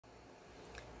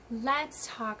Let's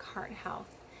talk heart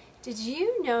health. Did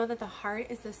you know that the heart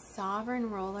is the sovereign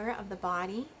ruler of the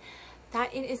body?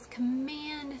 That it is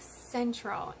command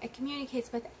central. It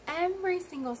communicates with every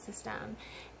single system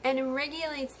and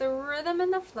regulates the rhythm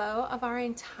and the flow of our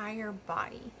entire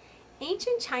body.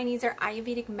 Ancient Chinese or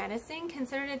Ayurvedic medicine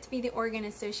considered it to be the organ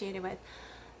associated with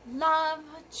love,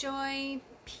 joy,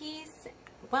 peace,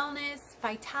 wellness,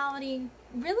 vitality,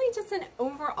 really just an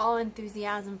overall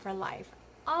enthusiasm for life.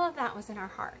 All of that was in our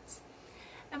hearts.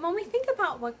 And when we think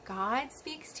about what God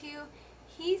speaks to,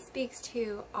 He speaks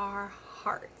to our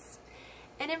hearts.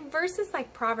 And in verses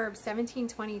like Proverbs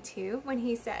 17:22, when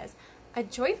He says, "A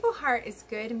joyful heart is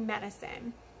good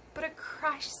medicine, but a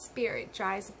crushed spirit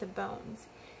dries up the bones,"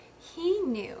 He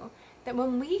knew that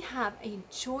when we have a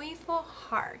joyful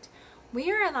heart,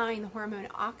 we are allowing the hormone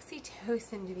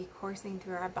oxytocin to be coursing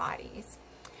through our bodies.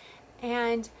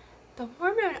 And the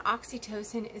hormone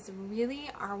oxytocin is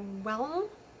really our well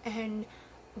and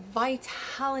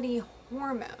vitality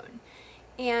hormone.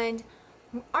 And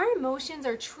our emotions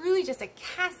are truly just a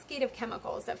cascade of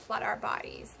chemicals that flood our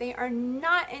bodies. They are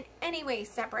not in any way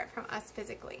separate from us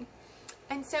physically.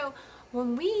 And so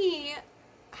when we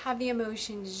have the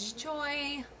emotions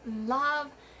joy,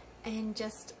 love, and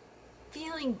just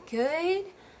feeling good,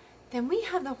 then we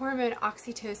have the hormone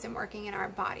oxytocin working in our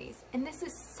bodies. And this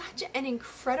is such an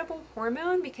incredible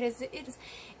hormone because it's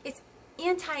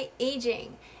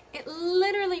anti-aging. It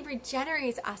literally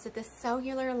regenerates us at the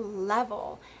cellular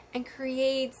level and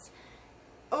creates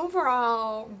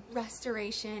overall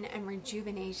restoration and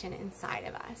rejuvenation inside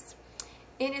of us.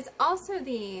 It is also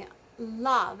the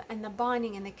love and the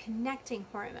bonding and the connecting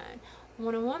hormone.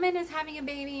 When a woman is having a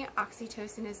baby,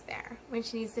 oxytocin is there. When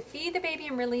she needs to feed the baby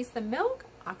and release the milk,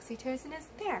 oxytocin is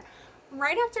there.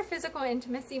 Right after physical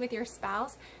intimacy with your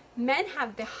spouse, men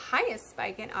have the highest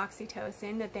spike in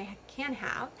oxytocin that they can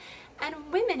have,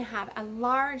 and women have a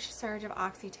large surge of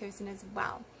oxytocin as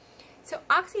well. So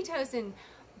oxytocin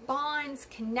bonds,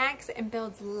 connects, and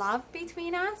builds love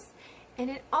between us,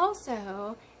 and it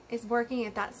also is working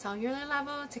at that cellular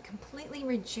level to completely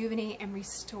rejuvenate and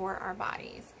restore our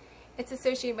bodies. It's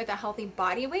associated with a healthy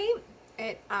body weight.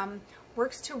 It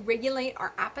works to regulate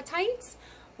our appetites,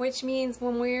 which means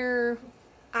when we're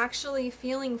actually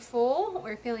feeling full,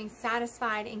 we're feeling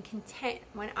satisfied and content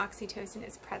when oxytocin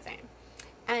is present.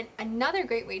 And another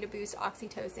great way to boost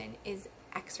oxytocin is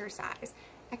exercise.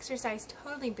 Exercise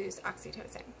totally boosts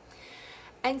oxytocin.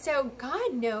 And so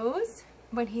God knows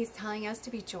when He's telling us to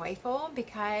be joyful,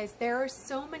 because there are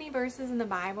so many verses in the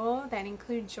Bible that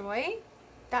include joy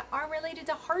that are related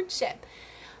to hardship.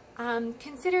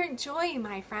 Consider it joy,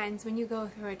 my friends, when you go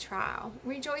through a trial.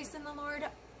 Rejoice in the Lord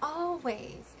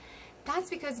always. That's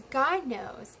because God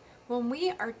knows when we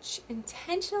are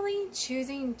intentionally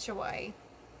choosing joy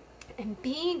and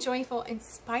being joyful in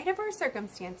spite of our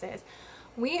circumstances,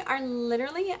 we are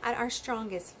literally at our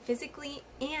strongest physically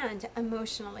and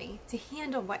emotionally to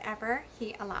handle whatever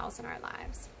He allows in our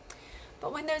lives.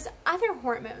 But when those other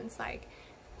hormones like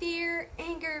fear,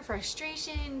 anger,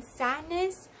 frustration,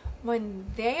 sadness, when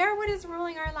they are what is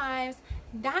ruling our lives,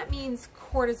 that means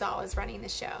cortisol is running the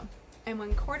show. And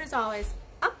when cortisol is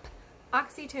up,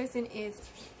 oxytocin is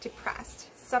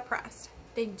depressed, suppressed.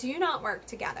 They do not work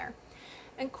together.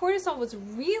 And cortisol was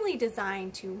really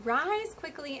designed to rise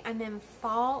quickly and then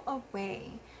fall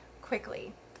away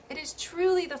quickly. It is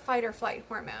truly the fight or flight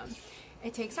hormone.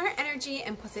 It takes our energy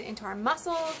and puts it into our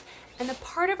muscles and the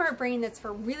part of our brain that's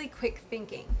for really quick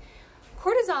thinking.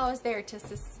 Cortisol is there to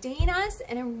sustain us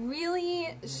in a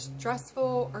really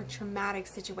stressful or traumatic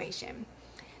situation.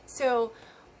 So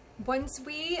once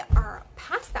we are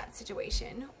past that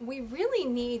situation, we really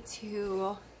need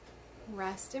to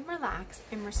rest and relax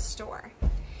and restore.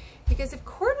 Because if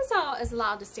cortisol is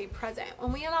allowed to stay present,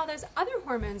 when we allow those other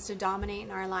hormones to dominate in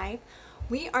our life,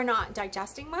 we are not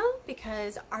digesting well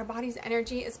because our body's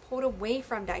energy is pulled away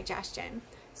from digestion.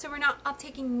 So we're not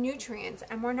uptaking nutrients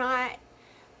and we're not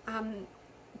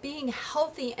being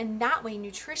healthy in that way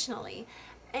nutritionally.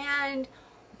 And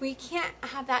we can't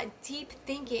have that deep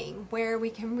thinking where we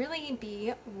can really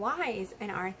be wise in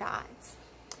our thoughts.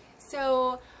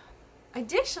 So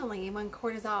additionally, when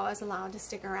cortisol is allowed to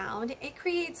stick around, it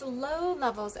creates low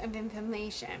levels of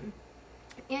inflammation.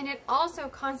 And it also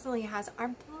constantly has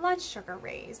our blood sugar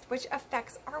raised, which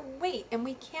affects our weight. And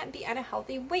we can't be at a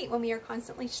healthy weight when we are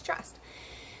constantly stressed.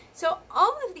 So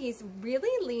all of these really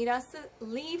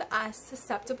leave us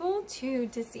susceptible to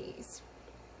disease.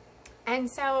 And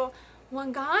so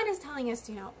when God is telling us,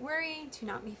 do not worry, do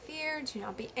not be feared, do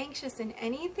not be anxious in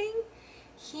anything,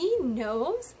 He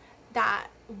knows that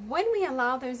when we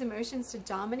allow those emotions to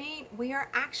dominate, we are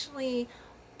actually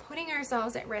putting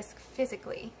ourselves at risk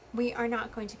physically. We are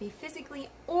not going to be physically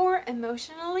or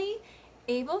emotionally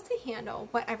able to handle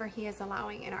whatever He is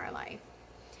allowing in our life.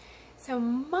 So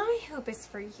my hope is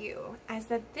for you, as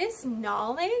that this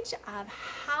knowledge of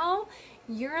how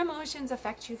your emotions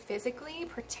affect you physically,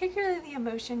 particularly the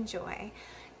emotion joy,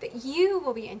 that you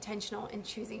will be intentional in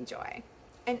choosing joy.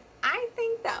 And I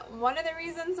think that one of the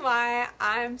reasons why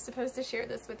I'm supposed to share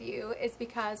this with you is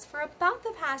because for about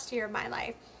the past year of my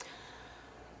life,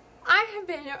 I have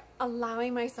been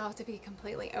allowing myself to be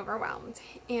completely overwhelmed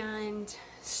and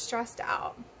stressed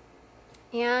out.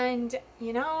 And,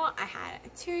 you know, I had a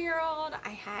 2-year-old, I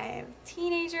have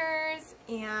teenagers,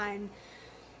 and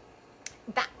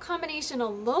that combination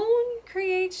alone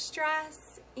creates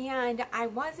stress. And I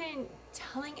wasn't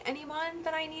telling anyone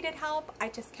that I needed help. I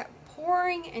just kept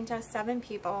pouring into 7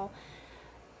 people.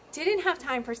 Didn't have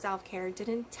time for self-care.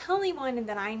 Didn't tell anyone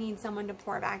that I need someone to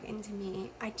pour back into me.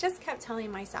 I just kept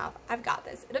telling myself, I've got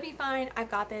this. It'll be fine.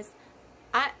 I've got this.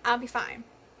 I'll be fine.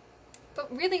 But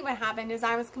really what happened is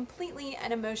I was completely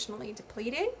and emotionally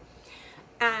depleted,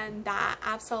 and that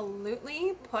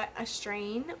absolutely put a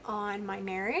strain on my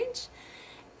marriage.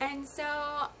 And so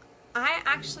I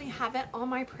actually have it on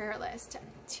my prayer list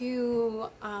to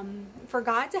for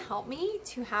God to help me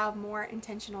to have more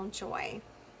intentional joy.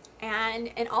 And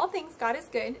in all things, God is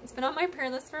good. It's been on my prayer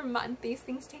list for a month. These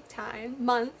things take time,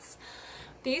 months.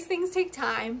 These things take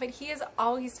time, but He is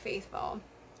always faithful.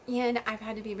 And I've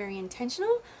had to be very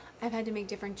intentional. I've had to make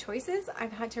different choices.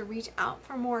 I've had to reach out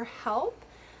for more help.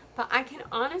 But I can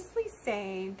honestly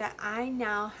say that I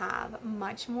now have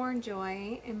much more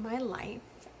joy in my life.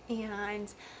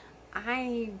 And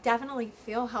I definitely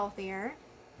feel healthier.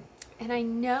 And I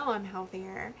know I'm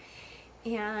healthier.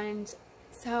 And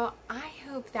so I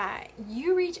hope that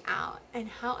you reach out, and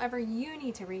however you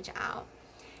need to reach out,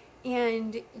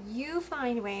 and you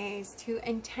find ways to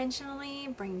intentionally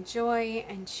bring joy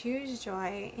and choose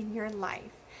joy in your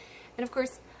life. And of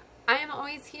course, I am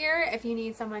always here if you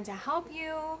need someone to help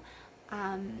you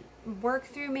work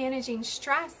through managing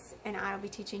stress. And I'll be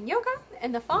teaching yoga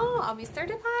in the fall. I'll be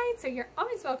certified, so you're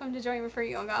always welcome to join me for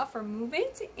yoga for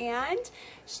movement and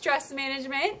stress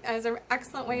management as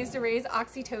excellent ways to raise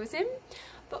oxytocin.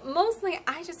 But mostly,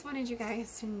 I just wanted you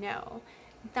guys to know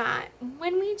that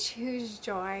when we choose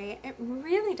joy, it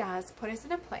really does put us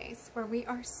in a place where we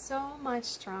are so much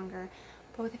stronger,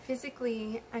 both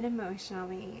physically and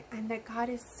emotionally, and that God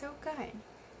is so good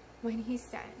when He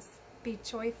says, be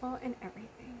joyful in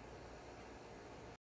everything.